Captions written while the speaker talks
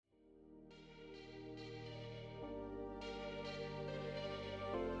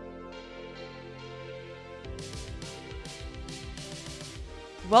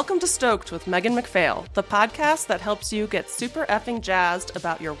Welcome to Stoked with Megan McPhail, the podcast that helps you get super effing jazzed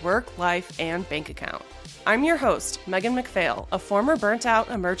about your work, life, and bank account. I'm your host, Megan McPhail, a former burnt-out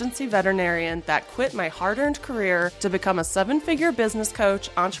emergency veterinarian that quit my hard-earned career to become a seven-figure business coach,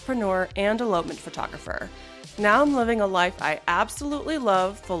 entrepreneur, and elopement photographer. Now I'm living a life I absolutely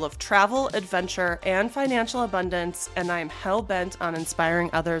love, full of travel, adventure, and financial abundance, and I am hell-bent on inspiring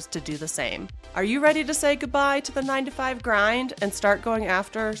others to do the same. Are you ready to say goodbye to the 9-to-5 grind and start going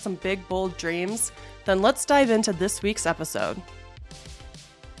after some big, bold dreams? Then let's dive into this week's episode.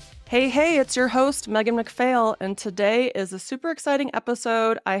 Hey, it's your host, Megan McPhail, and today is a super exciting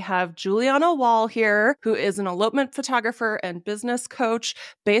episode. I have Juliana Wall here, who is an elopement photographer and business coach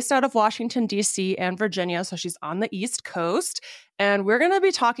based out of Washington, D.C. and Virginia, so she's on the East Coast. And we're going to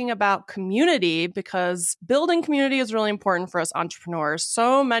be talking about community because building community is really important for us entrepreneurs.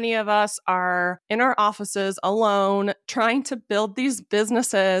 So many of us are in our offices alone trying to build these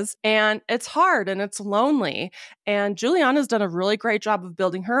businesses, and it's hard and it's lonely. And Juliana's done a really great job of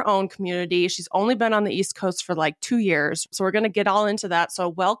building her own community. She's only been on the East Coast for like 2 years. So we're going to get all into that. So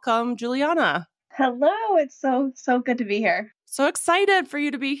welcome, Juliana. Hello. It's so good to be here. So excited for you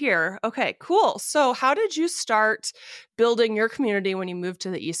to be here. Okay, cool. So how did you start building your community when you moved to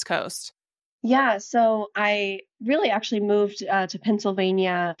the East Coast? Yeah, so I really actually moved to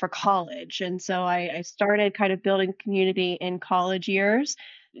Pennsylvania for college. And so I started kind of building community in college years.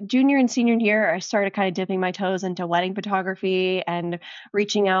 Junior and senior year, I started kind of dipping my toes into wedding photography and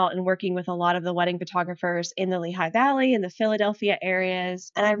reaching out and working with a lot of the wedding photographers in the Lehigh Valley and the Philadelphia areas.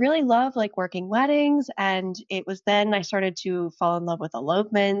 And I really love like working weddings. And it was then I started to fall in love with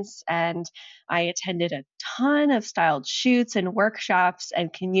elopements, and I attended a ton of styled shoots and workshops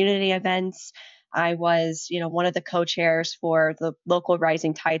and community events. I was, one of the co-chairs for the local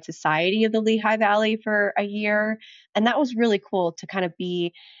Rising Tide Society of the Lehigh Valley for a year. And that was really cool to kind of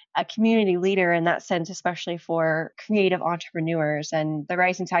be a community leader in that sense, especially for creative entrepreneurs. And the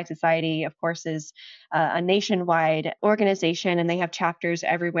Rising Tide Society, of course, is a nationwide organization, and they have chapters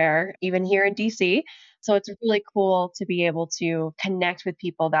everywhere, even here in DC. So it's really cool to be able to connect with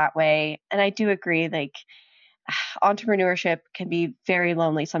people that way. And I do agree, like, entrepreneurship can be very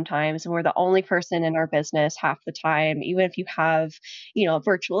lonely sometimes, and we're the only person in our business half the time. Even if you have, a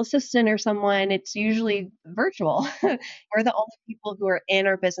virtual assistant or someone, it's usually virtual. We're the only people who are in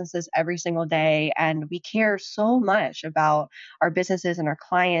our businesses every single day, and we care so much about our businesses and our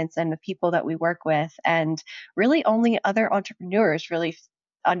clients and the people that we work with. And really only other entrepreneurs really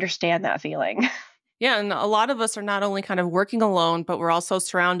understand that feeling. Yeah, and a lot of us are not only kind of working alone, but we're also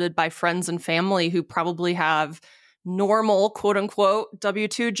surrounded by friends and family who probably have normal, quote unquote,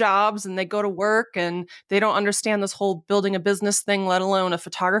 W-2 jobs, and they go to work and they don't understand this whole building a business thing, let alone a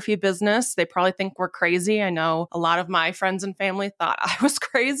photography business. They probably think we're crazy. I know a lot of my friends and family thought I was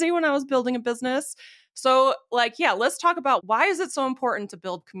crazy when I was building a business. So let's talk about why is it so important to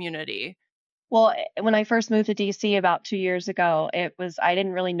build community? Well, when I first moved to DC about 2 years ago, I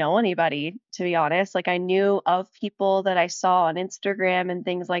didn't really know anybody, to be honest. Like I knew of people that I saw on Instagram and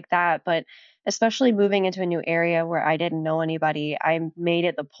things like that, but especially moving into a new area where I didn't know anybody, I made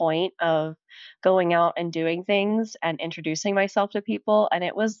it the point of going out and doing things and introducing myself to people. And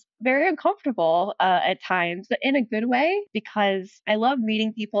it was very uncomfortable at times, but in a good way, because I love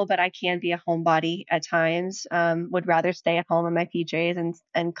meeting people, but I can be a homebody at times. Would rather stay at home in my PJs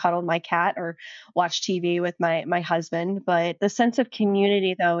and cuddle my cat or watch TV with my husband. But the sense of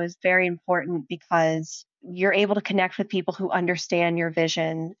community, though, is very important because you're able to connect with people who understand your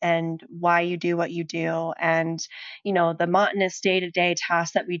vision and why you do what you do. And, the monotonous day-to-day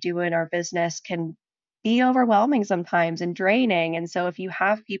tasks that we do in our business can be overwhelming sometimes and draining. And so if you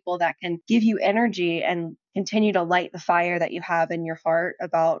have people that can give you energy and continue to light the fire that you have in your heart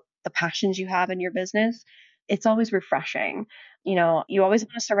about the passions you have in your business, it's always refreshing. You always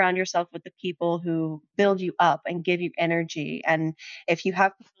want to surround yourself with the people who build you up and give you energy. And if you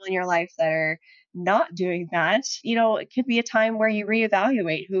have people in your life that are not doing that, it could be a time where you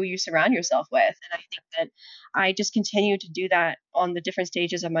reevaluate who you surround yourself with. And I think that I just continue to do that on the different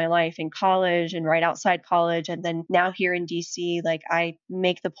stages of my life in college and right outside college. And then now here in DC, like I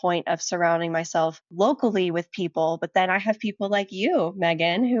make the point of surrounding myself locally with people, but then I have people like you,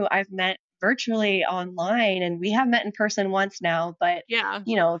 Megan, who I've met virtually online, and we have met in person once now, but Yeah.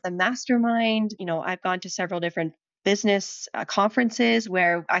 The mastermind, I've gone to several different business conferences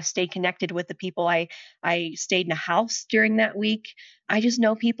where I stayed connected with the people I stayed in a house during that week. I just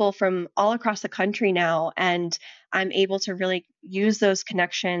know people from all across the country now, and I'm able to really use those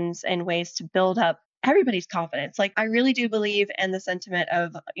connections and ways to build up everybody's confidence. Like, I really do believe in the sentiment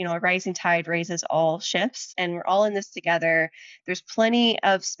of, a rising tide raises all ships, and we're all in this together. There's plenty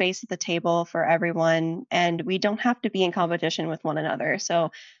of space at the table for everyone, and we don't have to be in competition with one another.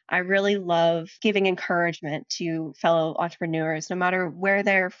 So I really love giving encouragement to fellow entrepreneurs, no matter where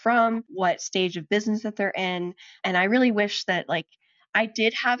they're from, what stage of business that they're in. And I really wish that, like, I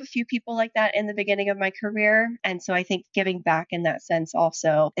did have a few people like that in the beginning of my career. And so I think giving back in that sense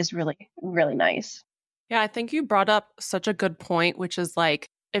also is really, really nice. Yeah, I think you brought up such a good point, which is like,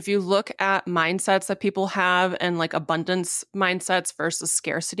 if you look at mindsets that people have and like abundance mindsets versus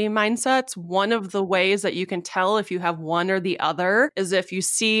scarcity mindsets, one of the ways that you can tell if you have one or the other is if you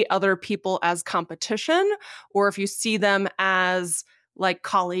see other people as competition or if you see them as like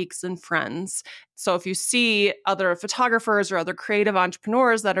colleagues and friends. So if you see other photographers or other creative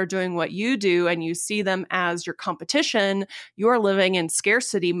entrepreneurs that are doing what you do and you see them as your competition, you're living in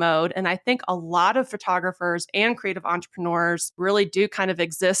scarcity mode. And I think a lot of photographers and creative entrepreneurs really do kind of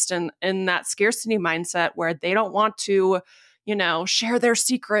exist in that scarcity mindset where they don't want to, share their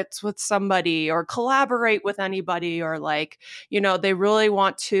secrets with somebody or collaborate with anybody, or like, they really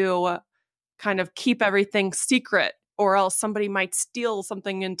want to kind of keep everything secret, or else somebody might steal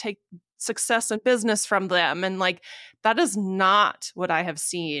something and take success in business from them. And like, that is not what I have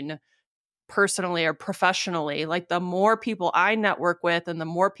seen personally or professionally. Like, the more people I network with and the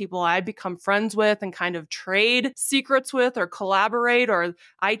more people I become friends with and kind of trade secrets with or collaborate, or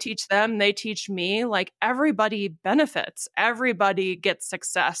I teach them, they teach me, like, everybody benefits, everybody gets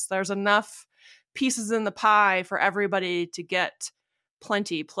success. There's enough pieces in the pie for everybody to get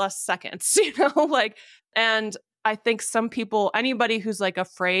plenty plus seconds, like, and I think some people, anybody who's like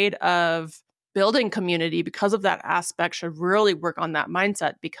afraid of building community because of that aspect, should really work on that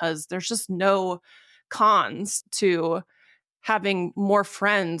mindset, because there's just no cons to having more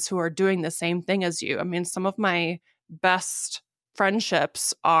friends who are doing the same thing as you. I mean, some of my best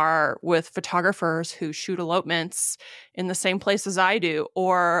friendships are with photographers who shoot elopements in the same place as I do,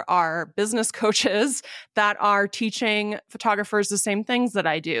 or are business coaches that are teaching photographers the same things that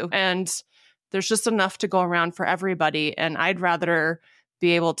I do. And there's just enough to go around for everybody. And I'd rather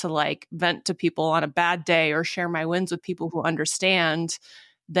be able to like vent to people on a bad day or share my wins with people who understand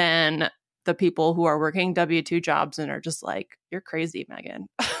than the people who are working W-2 jobs and are just like, you're crazy, Megan.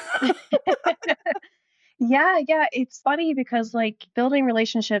 Yeah, it's funny because like building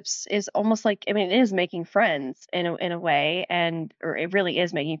relationships is almost like, I mean, it is making friends in a way, and or it really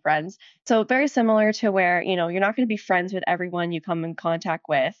is making friends. So very similar to where, you're not going to be friends with everyone you come in contact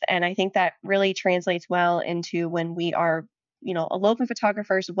with. And I think that really translates well into when we are, elopement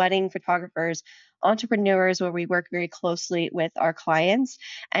photographers, wedding photographers, entrepreneurs, where we work very closely with our clients.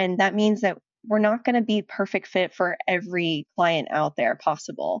 And that means that we're not going to be perfect fit for every client out there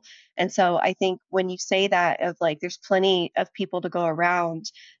possible. And so I think when you say that, of like, there's plenty of people to go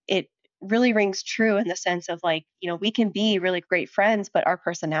around, it really rings true in the sense of like, we can be really great friends, but our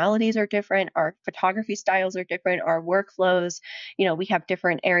personalities are different. Our photography styles are different. Our workflows, we have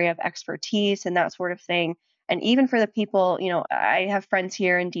different area of expertise and that sort of thing. And even for the people, I have friends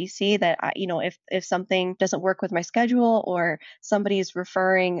here in DC that if something doesn't work with my schedule, or somebody's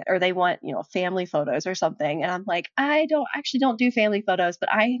referring, or they want, family photos or something, and I'm like, I don't do family photos,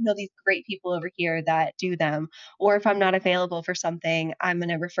 but I know these great people over here that do them. Or if I'm not available for something, I'm going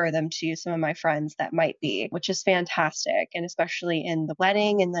to refer them to some of my friends that might be, which is fantastic. And especially in the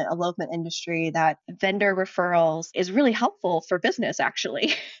wedding and the elopement industry, that vendor referrals is really helpful for business,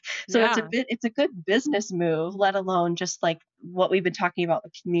 actually. So Yeah. it's a good business move, let alone just like what we've been talking about, the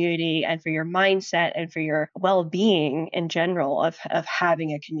community, and for your mindset and for your well-being in general of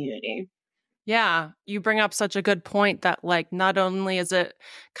having a community. Yeah, you bring up such a good point that like, not only is it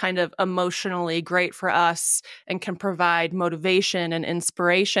kind of emotionally great for us and can provide motivation and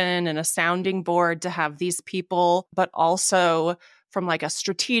inspiration and a sounding board to have these people, but also from like a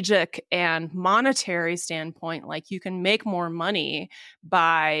strategic and monetary standpoint, like you can make more money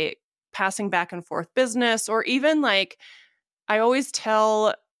by passing back and forth business. Or even like, I always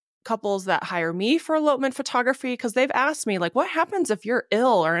tell couples that hire me for elopement photography, because they've asked me, like, what happens if you're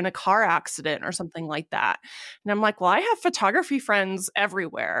ill or in a car accident or something like that? And I'm like, well, I have photography friends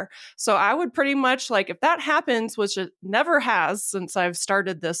everywhere. So I would pretty much like, if that happens, which it never has since I've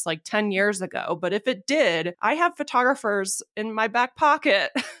started this like 10 years ago, but if it did, I have photographers in my back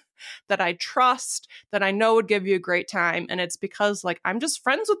pocket that I trust, that I know would give you a great time. And it's because like, I'm just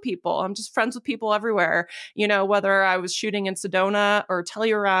friends with people. I'm just friends with people everywhere. Whether I was shooting in Sedona or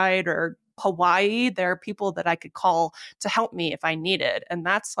Telluride or Hawaii, there are people that I could call to help me if I needed. And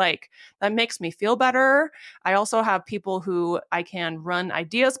that's like, that makes me feel better. I also have people who I can run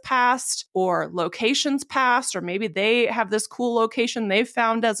ideas past or locations past, or maybe they have this cool location they've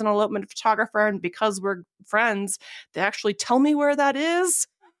found as an elopement photographer. And because we're friends, they actually tell me where that is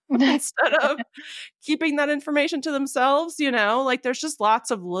instead of keeping that information to themselves, like there's just lots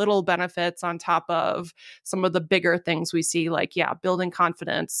of little benefits on top of some of the bigger things we see, like, yeah, building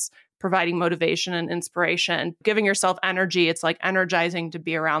confidence, providing motivation and inspiration, giving yourself energy. It's like energizing to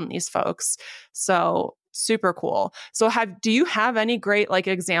be around these folks. So super cool. So do you have any great like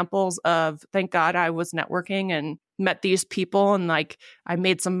examples of, thank God I was networking and met these people and like I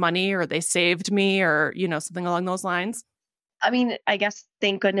made some money or they saved me or, something along those lines? I mean, I guess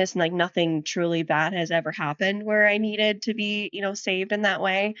thank goodness like nothing truly bad has ever happened where I needed to be, saved in that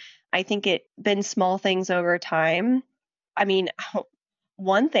way. I think it been small things over time. I mean,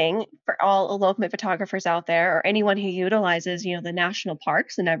 one thing for all elopement photographers out there or anyone who utilizes, the national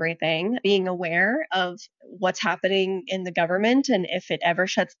parks and everything, being aware of what's happening in the government. And if it ever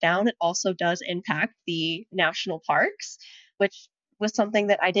shuts down, it also does impact the national parks, which was something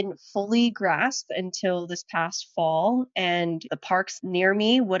that I didn't fully grasp until this past fall. And the parks near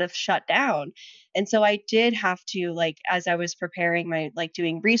me would have shut down. And so I did have to, like, as I was preparing my, like,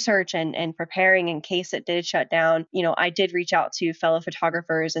 doing research and preparing in case it did shut down, I did reach out to fellow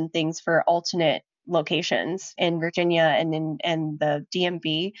photographers and things for alternate locations in Virginia and the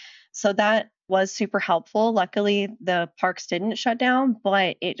DMV. So that was super helpful. Luckily, the parks didn't shut down,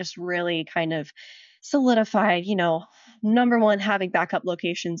 but it just really kind of solidified, number one, having backup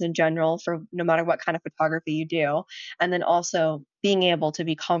locations in general for no matter what kind of photography you do. And then also being able to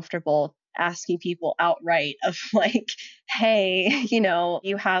be comfortable asking people outright of like, hey,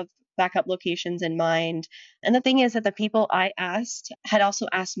 you have backup locations in mind. And the thing is that the people I asked had also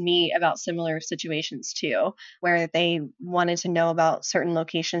asked me about similar situations too, where they wanted to know about certain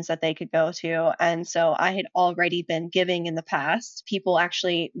locations that they could go to. And so I had already been giving in the past. People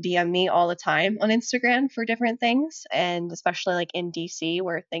actually DM me all the time on Instagram for different things. And especially like in DC,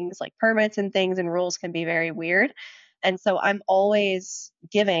 where things like permits and things and rules can be very weird. And so I'm always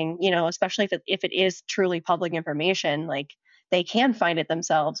giving, especially if it is truly public information, like they can find it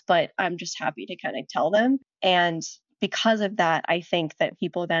themselves, but I'm just happy to kind of tell them. And because of that, I think that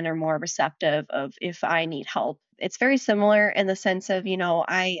people then are more receptive of if I need help. It's very similar in the sense of,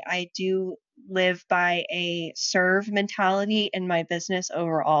 I do live by a serve mentality in my business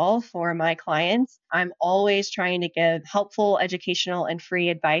overall for my clients. I'm always trying to give helpful, educational, and free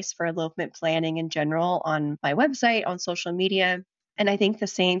advice for elopement planning in general on my website, on social media. And I think the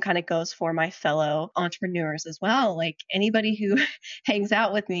same kind of goes for my fellow entrepreneurs as well. Like anybody who hangs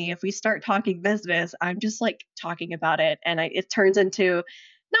out with me, if we start talking business, I'm just like talking about it. And it turns into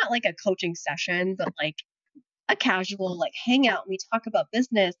not like a coaching session, but like a casual like hangout and we talk about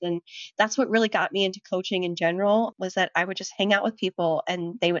business. And that's what really got me into coaching in general, was that I would just hang out with people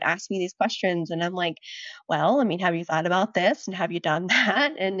and they would ask me these questions and I'm like, well, I mean, have you thought about this and have you done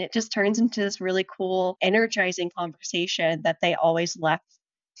that? And it just turns into this really cool energizing conversation that they always left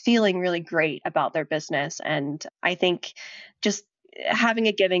feeling really great about their business. And I think just having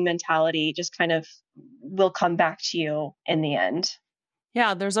a giving mentality just kind of will come back to you in the end.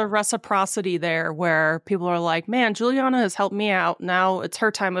 Yeah, there's a reciprocity there where people are like, man, Juliana has helped me out. Now it's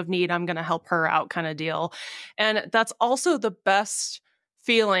her time of need. I'm going to help her out kind of deal. And that's also the best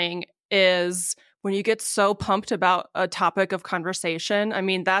feeling is when you get so pumped about a topic of conversation. I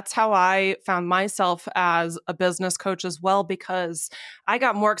mean, that's how I found myself as a business coach as well, because I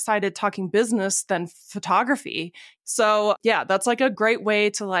got more excited talking business than photography. So yeah, that's like a great way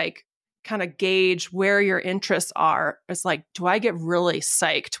to like kind of gauge where your interests are. It's like, do I get really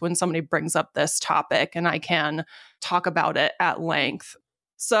psyched when somebody brings up this topic and I can talk about it at length?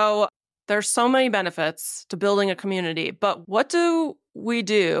 So there's so many benefits to building a community, but what do we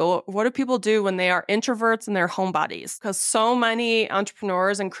do? What do people do when they are introverts and they're homebodies? Because so many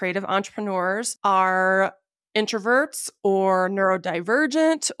entrepreneurs and creative entrepreneurs are introverts or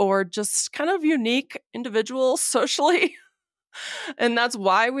neurodivergent or just kind of unique individuals socially. And that's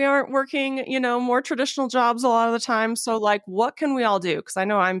why we aren't working, more traditional jobs a lot of the time. So like, what can we all do? Because I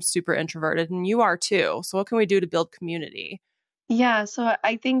know I'm super introverted and you are too. So what can we do to build community? Yeah, so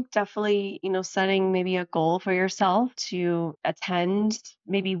I think definitely, setting maybe a goal for yourself to attend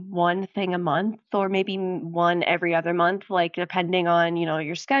maybe one thing a month or maybe one every other month, like depending on,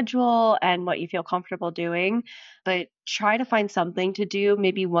 your schedule and what you feel comfortable doing. But try to find something to do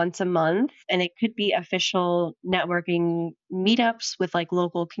maybe once a month. And it could be official networking meetups with like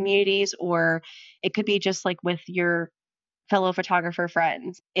local communities, or it could be just like with your fellow photographer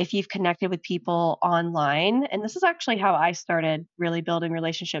friends. If you've connected with people online, and this is actually how I started really building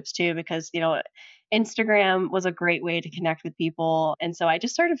relationships too, because, Instagram was a great way to connect with people. And so I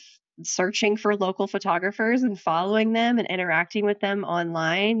just started searching for local photographers and following them and interacting with them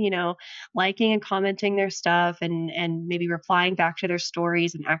online, liking and commenting their stuff and maybe replying back to their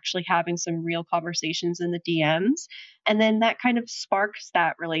stories and actually having some real conversations in the DMs. And then that kind of sparks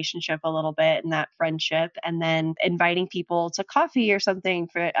that relationship a little bit and that friendship. And then inviting people to coffee or something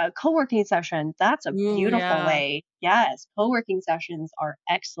for a co working session. That's a Ooh, beautiful yeah. way. Yes, co working sessions are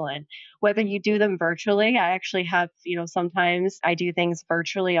excellent. Whether you do them virtually, I actually have, sometimes I do things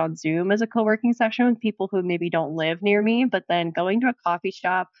virtually on Zoom as a co working session with people who maybe don't live near me, but then going to a coffee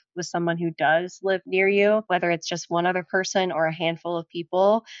shop with someone who does live near you, whether it's just one other person or a handful of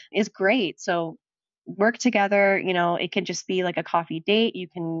people, is great. So work together. It can just be like a coffee date. You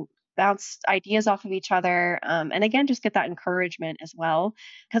can bounce ideas off of each other. And again, just get that encouragement as well,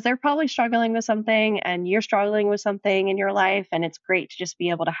 because they're probably struggling with something and you're struggling with something in your life. And it's great to just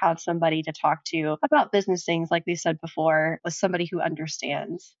be able to have somebody to talk to about business things, like we said before, with somebody who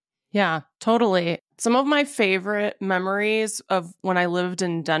understands. Yeah, totally. Some of my favorite memories of when I lived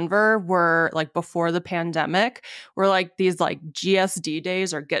in Denver were like before the pandemic, were like these like GSD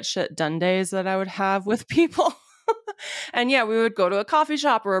days or get shit done days that I would have with people. And yeah, we would go to a coffee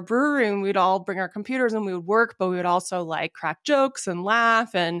shop or a brewery and we'd all bring our computers and we would work, but we would also like crack jokes and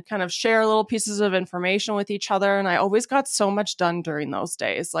laugh and kind of share little pieces of information with each other. And I always got so much done during those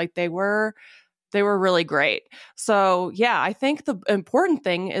days. Like they were really great. So yeah, I think the important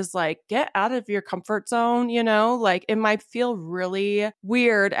thing is like get out of your comfort zone, like it might feel really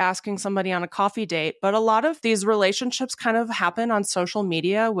weird asking somebody on a coffee date, but a lot of these relationships kind of happen on social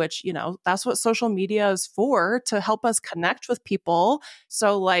media, which, that's what social media is for, to help us connect with people.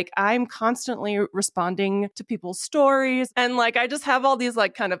 So like I'm constantly responding to people's stories and like I just have all these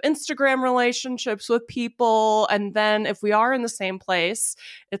like kind of Instagram relationships with people. And then if we are in the same place,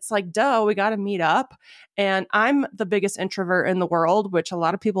 it's like, duh, we got to meet up. And I'm the biggest introvert in the world, which a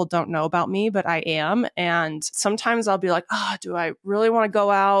lot of people don't know about me, but I am. And sometimes I'll be like, oh, do I really want to go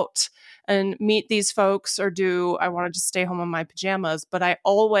out and meet these folks or do I want to just stay home in my pajamas? But I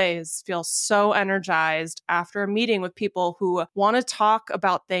always feel so energized after a meeting with people who want to talk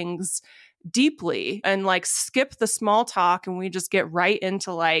about things deeply and like skip the small talk and we just get right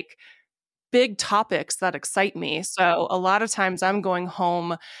into like big topics that excite me. So a lot of times I'm going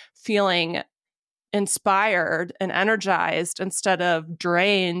home feeling inspired and energized instead of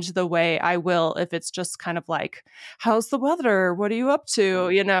drained the way I will if it's just kind of like, how's the weather? What are you up to?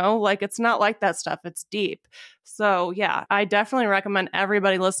 Like it's not like that stuff. It's deep. So yeah, I definitely recommend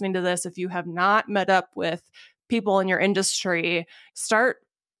everybody listening to this. If you have not met up with people in your industry, start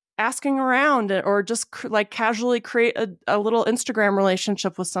asking around or just like casually create a little Instagram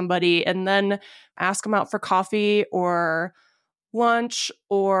relationship with somebody and then ask them out for coffee or lunch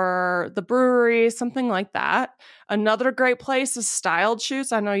or the brewery, something like that. Another great place is styled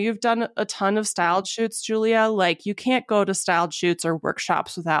shoots. I know you've done a ton of styled shoots, Julia. Like you can't go to styled shoots or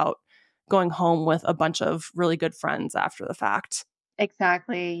workshops without going home with a bunch of really good friends after the fact.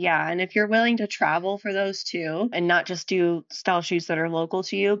 Exactly. Yeah. And if you're willing to travel for those too, and not just do style shoots that are local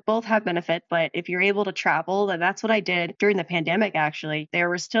to you, both have benefit. But if you're able to travel, then that's what I did during the pandemic, actually. There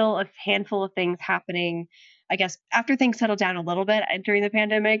were still a handful of things happening, I guess, after things settled down a little bit during the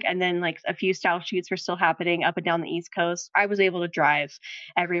pandemic. And then, like, a few style shoots were still happening up and down the East Coast. I was able to drive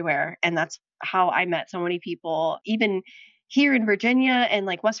everywhere. And that's how I met so many people, even here in Virginia and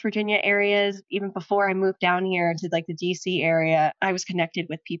like West Virginia areas. Even before I moved down here to like the DC area, I was connected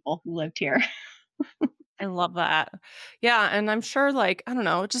with people who lived here. I love that. Yeah. And I'm sure, like, I don't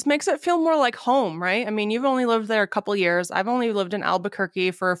know, it just makes it feel more like home, right? I mean, you've only lived there a couple years. I've only lived in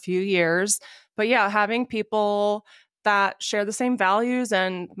Albuquerque for a few years. But yeah, having people that share the same values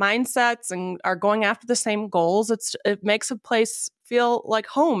and mindsets and are going after the same goals, it makes a place feel like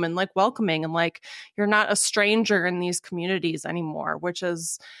home and like welcoming and like you're not a stranger in these communities anymore, which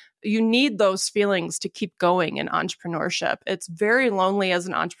is you need those feelings to keep going in entrepreneurship. It's very lonely as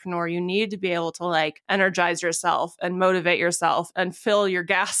an entrepreneur. You need to be able to like energize yourself and motivate yourself and fill your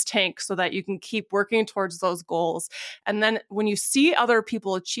gas tank so that you can keep working towards those goals. And then when you see other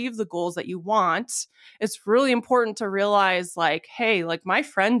people achieve the goals that you want, it's really important to realize like, hey, like my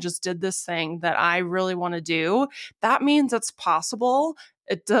friend just did this thing that I really want to do. That means it's possible.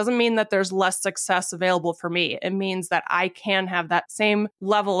 It doesn't mean that there's less success available for me. It means that I can have that same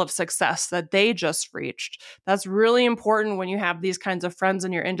level of success that they just reached. That's really important when you have these kinds of friends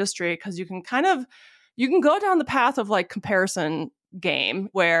in your industry because you can go down the path of like comparison game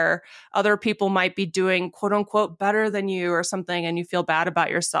where other people might be doing quote unquote better than you or something and you feel bad about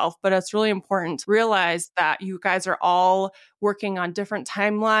yourself. But it's really important to realize that you guys are all working on different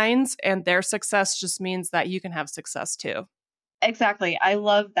timelines and their success just means that you can have success too. Exactly. I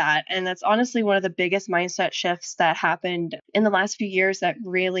love that. And that's honestly one of the biggest mindset shifts that happened in the last few years that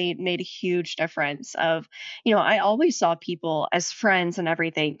really made a huge difference of, I always saw people as friends and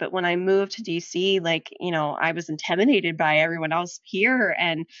everything, but when I moved to DC, I was intimidated by everyone else here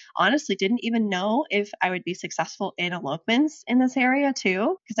and honestly didn't even know if I would be successful in elopements in this area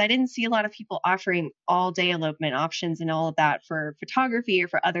too, because I didn't see a lot of people offering all day elopement options and all of that for photography or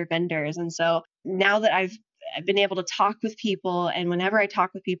for other vendors. And so now that I've been able to talk with people. And whenever I talk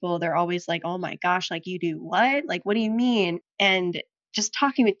with people, they're always like, oh my gosh, like you do what? Like, what do you mean? And just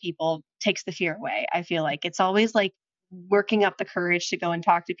talking with people takes the fear away. I feel like it's always like working up the courage to go and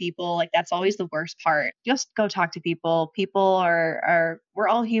talk to people. Like that's always the worst part. Just go talk to people. People we're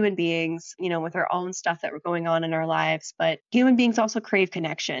all human beings, with our own stuff that we're going on in our lives, but human beings also crave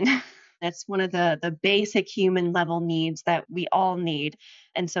connection. That's one of the basic human level needs that we all need.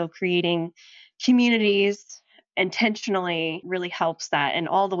 And so creating communities intentionally really helps that in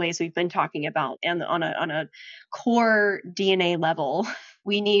all the ways we've been talking about and on a core DNA level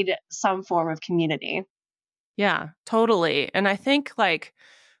we need some form of community. Yeah, totally. And I think like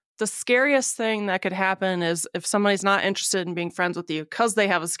the scariest thing that could happen is if somebody's not interested in being friends with you because they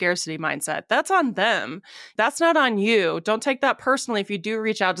have a scarcity mindset. That's on them. That's not on you. Don't take that personally if you do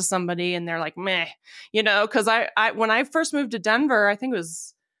reach out to somebody and they're like, meh, because I when I first moved to Denver, I think it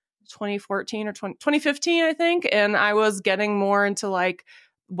was 2014 or 2015, I think. And I was getting more into like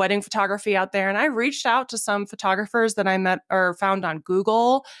wedding photography out there. And I reached out to some photographers that I met or found on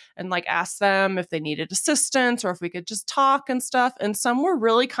Google and like asked them if they needed assistance or if we could just talk and stuff. And some were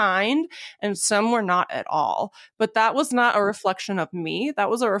really kind and some were not at all. But that was not a reflection of me. That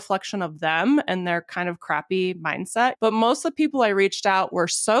was a reflection of them and their kind of crappy mindset. But most of the people I reached out were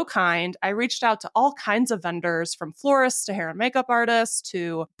so kind. I reached out to all kinds of vendors from florists to hair and makeup artists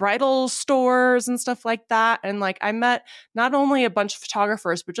to bridal stores and stuff like that. And like I met not only a bunch of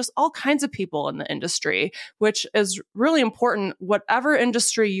photographers, but just all kinds of people in the industry, which is really important. Whatever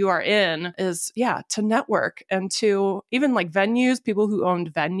industry you are in is, to network and to even like venues, people who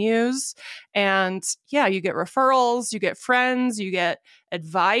owned venues. And you get referrals, you get friends, you get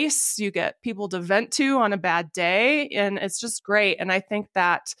advice, you get people to vent to on a bad day. And it's just great. And I think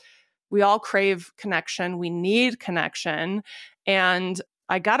that we all crave connection. We need connection. And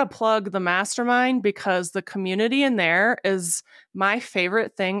I got to plug the mastermind because the community in there is my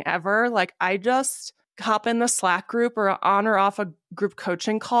favorite thing ever. Like I just hop in the Slack group or on or off a group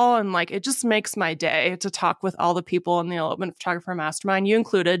coaching call. And like, it just makes my day to talk with all the people in the elopement photographer mastermind. You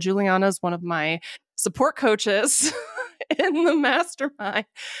included. Juliana is one of my support coaches in the mastermind.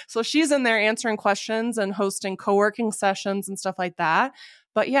 So she's in there answering questions and hosting co-working sessions and stuff like that.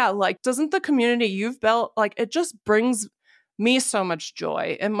 But like, doesn't the community you've built, like it just brings me so much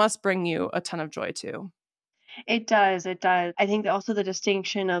joy. It must bring you a ton of joy too. It does. It does. I think also the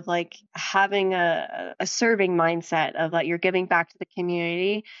distinction of like having a serving mindset of like you're giving back to the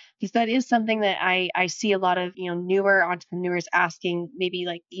community, because that is something that I see a lot of, newer entrepreneurs asking, maybe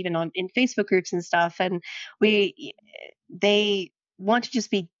like even in Facebook groups and stuff. And they want to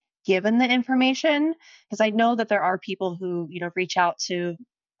just be given the information, because I know that there are people who, reach out to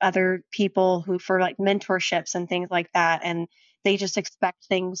other people who for like mentorships and things like that. And they just expect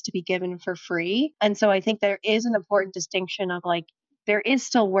things to be given for free. And so I think there is an important distinction of like, there is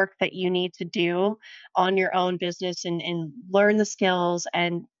still work that you need to do on your own business and learn the skills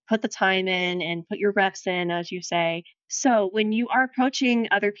and put the time in and put your reps in, as you say. So when you are approaching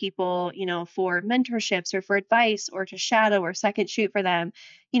other people, for mentorships or for advice or to shadow or second shoot for them,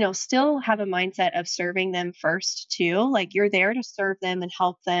 still have a mindset of serving them first too. Like you're there to serve them and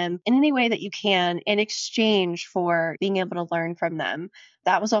help them in any way that you can in exchange for being able to learn from them.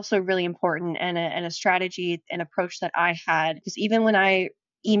 That was also really important and a strategy and approach that I had, because even when I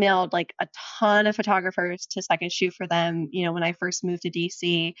emailed like a ton of photographers to second shoot for them, when I first moved to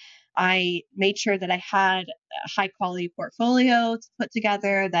DC, I made sure that I had a high quality portfolio to put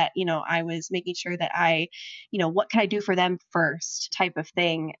together, that, I was making sure that what can I do for them first type of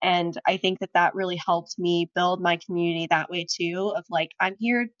thing. And I think that that really helped me build my community that way too, of like, I'm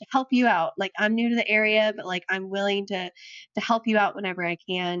here to help you out. Like I'm new to the area, but like, I'm willing to help you out whenever I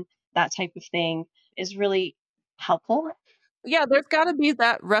can. That type of thing is really helpful. Yeah, there's got to be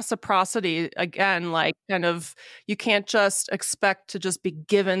that reciprocity again, like kind of you can't just expect to just be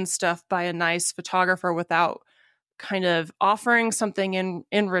given stuff by a nice photographer without kind of offering something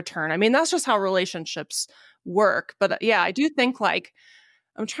in return. I mean, that's just how relationships work. But yeah, I do think like,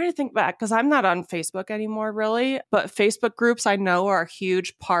 I'm trying to think back because I'm not on Facebook anymore, really. But Facebook groups I know are a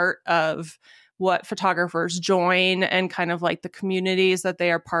huge part of what photographers join and kind of like the communities that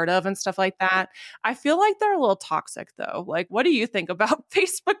they are part of and stuff like that. I feel like they're a little toxic though. Like, what do you think about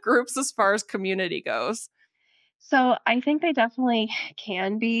Facebook groups as far as community goes? So I think they definitely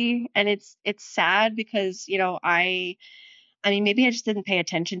can be, and it's sad because, I mean, maybe I just didn't pay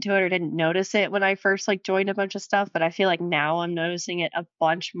attention to it or didn't notice it when I first like joined a bunch of stuff, but I feel like now I'm noticing it a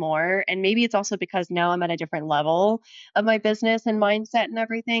bunch more. And maybe it's also because now I'm at a different level of my business and mindset and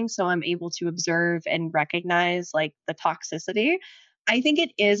everything, so I'm able to observe and recognize like the toxicity. I think it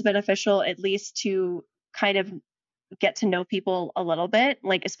is beneficial at least to kind of get to know people a little bit,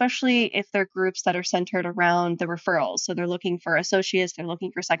 like especially if they're groups that are centered around the referrals. So they're looking for associates, they're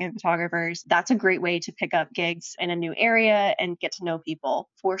looking for second photographers. That's a great way to pick up gigs in a new area and get to know people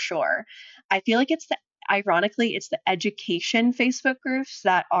for sure. I feel like ironically, it's the education Facebook groups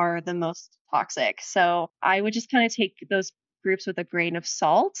that are the most toxic. So I would just kind of take those groups with a grain of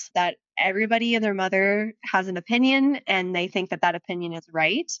salt that everybody and their mother has an opinion and they think that that opinion is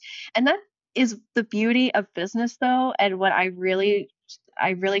right. And that is the beauty of business though, and what I really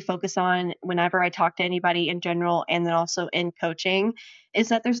focus on whenever I talk to anybody in general and then also in coaching is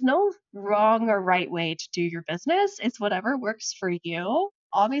that there's no wrong or right way to do your business. It's whatever works for you.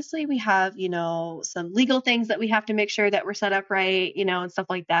 Obviously, we have, some legal things that we have to make sure that we're set up right, and stuff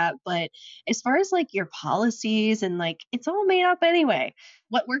like that. But as far as like your policies and like it's all made up anyway.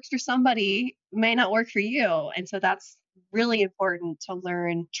 What works for somebody may not work for you. And so that's really important to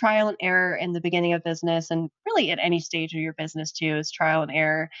learn trial and error in the beginning of business and really at any stage of your business too is trial and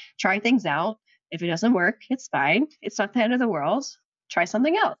error. Try things out. If it doesn't work, it's fine. It's not the end of the world. Try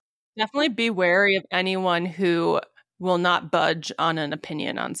something else. Definitely be wary of anyone who will not budge on an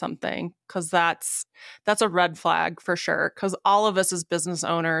opinion on something because that's a red flag for sure. Because all of us as business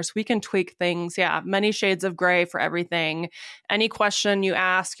owners, we can tweak things. Yeah, many shades of gray for everything. Any question you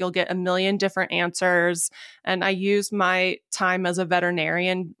ask, you'll get a million different answers. And I use my time as a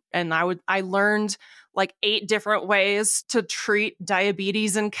veterinarian, and I learned like 8 different ways to treat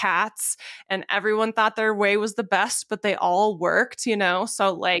diabetes in cats, and everyone thought their way was the best, but they all worked,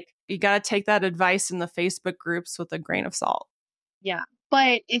 So like you got to take that advice in the Facebook groups with a grain of salt. Yeah.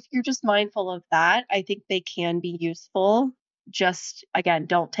 But if you're just mindful of that, I think they can be useful. Just again,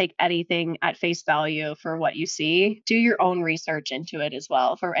 don't take anything at face value for what you see. Do your own research into it as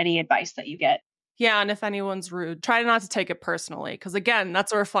well for any advice that you get. Yeah, and if anyone's rude, try not to take it personally because again,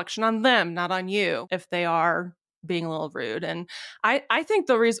 that's a reflection on them, not on you if they are being a little rude. And I think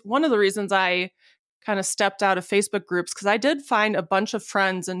one of the reasons I kind of stepped out of Facebook groups because I did find a bunch of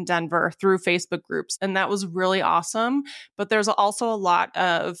friends in Denver through Facebook groups, and that was really awesome. But there's also a lot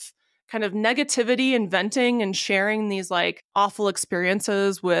of kind of negativity and venting and sharing these like awful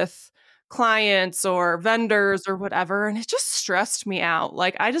experiences with clients or vendors or whatever. And it just stressed me out.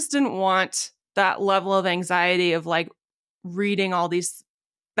 Like, I just didn't want that level of anxiety of like reading all these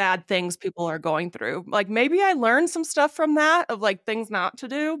bad things people are going through. Like, maybe I learned some stuff from that of like things not to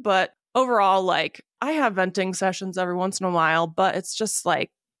do, but overall, like I have venting sessions every once in a while, but it's just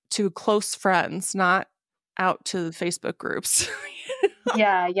like to close friends, not out to Facebook groups.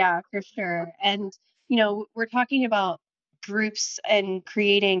 Yeah, yeah, for sure. And, we're talking about groups and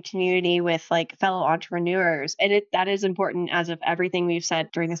creating community with like fellow entrepreneurs. And that is important as of everything we've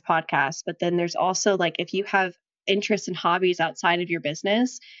said during this podcast. But then there's also like if you have interests and hobbies outside of your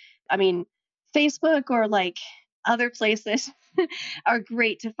business, I mean, Facebook or like other places are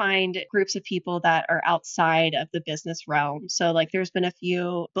great to find groups of people that are outside of the business realm. So, like, there's been a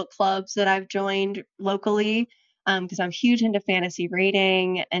few book clubs that I've joined locally because I'm huge into fantasy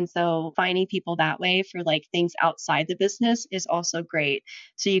reading. And so, finding people that way for like things outside the business is also great.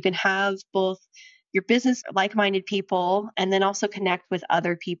 So, you can have both your business like minded people and then also connect with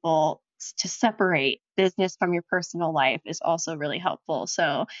other people to separate business from your personal life is also really helpful.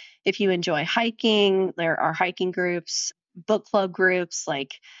 So, if you enjoy hiking, there are hiking groups, book club groups,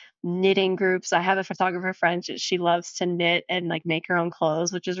 like knitting groups. I have a photographer friend, she loves to knit and like make her own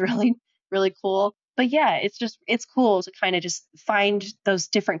clothes, which is really, really cool. But yeah, it's cool to kind of just find those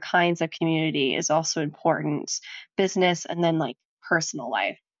different kinds of community is also important. Business and then like personal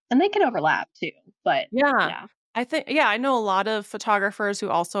life. And they can overlap too. But Yeah. yeah. I know a lot of photographers who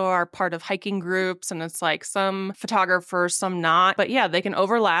also are part of hiking groups, and it's like some photographers, some not. But yeah, they can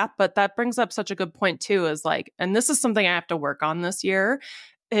overlap. But that brings up such a good point too, is like, and this is something I have to work on this year,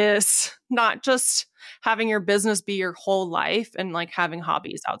 is not just having your business be your whole life and like having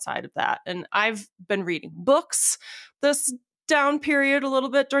hobbies outside of that. And I've been reading books this down period a little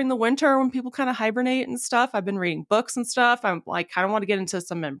bit during the winter when people kind of hibernate and stuff. I've been reading books and stuff. I'm like, kind of want to get into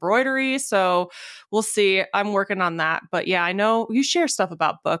some embroidery. So we'll see. I'm working on that. But yeah, I know you share stuff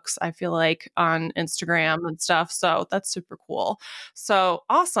about books, I feel like, on Instagram and stuff. So that's super cool. So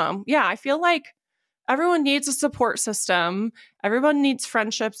awesome. Yeah, I feel like everyone needs a support system. Everyone needs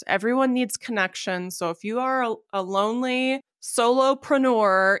friendships. Everyone needs connections. So if you are a lonely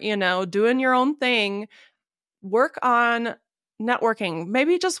solopreneur, doing your own thing, work on networking,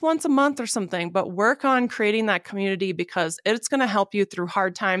 maybe just once a month or something, but work on creating that community because it's going to help you through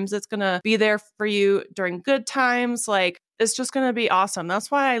hard times. It's going to be there for you during good times. Like, it's just going to be awesome. That's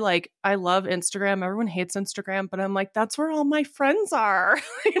why I love Instagram. Everyone hates Instagram, but I'm like, that's where all my friends are.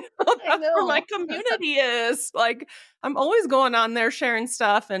 That's where my community is. Like, I'm always going on there sharing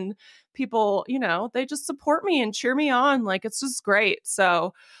stuff, and people, they just support me and cheer me on. Like, it's just great.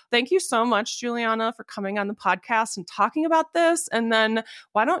 So thank you so much, Juliana, for coming on the podcast and talking about this. And then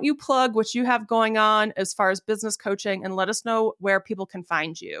why don't you plug what you have going on as far as business coaching and let us know where people can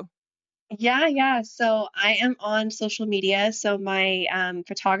find you? Yeah. So I am on social media. So my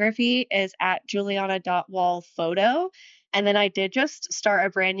photography is at juliana.wallphoto. And then I did just start a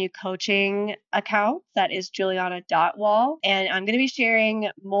brand new coaching account that is juliana.wall. And I'm going to be sharing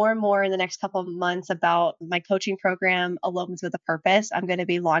more and more in the next couple of months about my coaching program, Elopements with a Purpose. I'm going to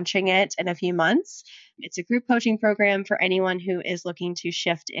be launching it in a few months. It's a group coaching program for anyone who is looking to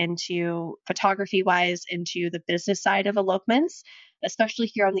shift into photography wise into the business side of elopements, especially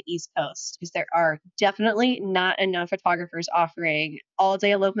here on the East Coast, because there are definitely not enough photographers offering all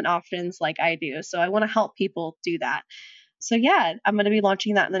day elopement options like I do. So I want to help people do that. So yeah, I'm going to be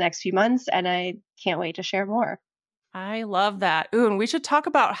launching that in the next few months, and I can't wait to share more. I love that. Ooh, and we should talk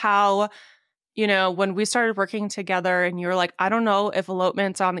about how, when we started working together and you're like, I don't know if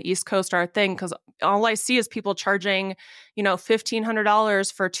elopements on the East Coast are a thing because all I see is people charging,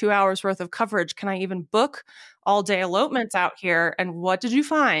 $1,500 for 2 hours worth of coverage. Can I even book all day elopements out here? And what did you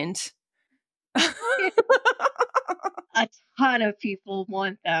find? A ton of people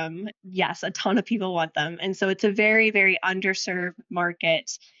want them. Yes, a ton of people want them. And so it's a very, very underserved market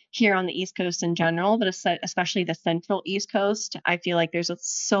here on the East Coast in general, but especially the Central East Coast. I feel like there's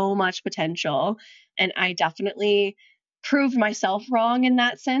so much potential. And I definitely proved myself wrong in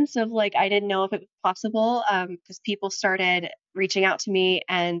that sense of like, I didn't know if it was possible because people started reaching out to me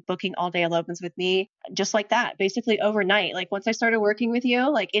and booking all day elopements with me just like that, basically overnight. Like once I started working with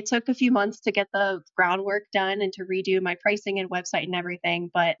you, like it took a few months to get the groundwork done and to redo my pricing and website and everything.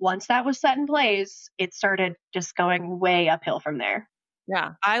 But once that was set in place, it started just going way uphill from there.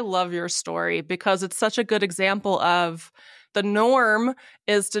 Yeah, I love your story because it's such a good example of the norm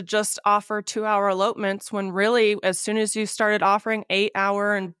is to just offer 2-hour elopements when really, as soon as you started offering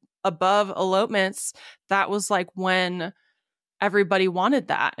 8-hour and above elopements, that was like when everybody wanted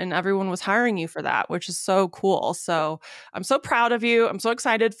that and everyone was hiring you for that, which is so cool. So I'm so proud of you. I'm so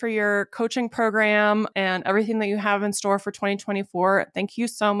excited for your coaching program and everything that you have in store for 2024. Thank you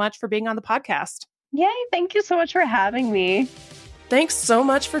so much for being on the podcast. Yay. Thank you so much for having me. Thanks so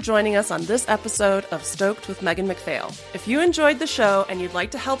much for joining us on this episode of Stoked with Megan McPhail. If you enjoyed the show and you'd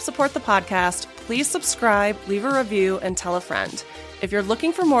like to help support the podcast, please subscribe, leave a review, and tell a friend. If you're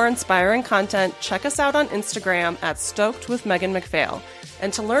looking for more inspiring content, check us out on Instagram at Stoked with Megan McPhail.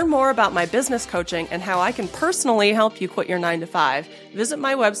 And to learn more about my business coaching and how I can personally help you quit your 9-to-5, visit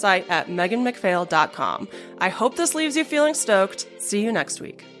my website at meganmcphail.com. I hope this leaves you feeling stoked. See you next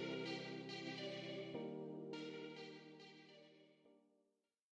week.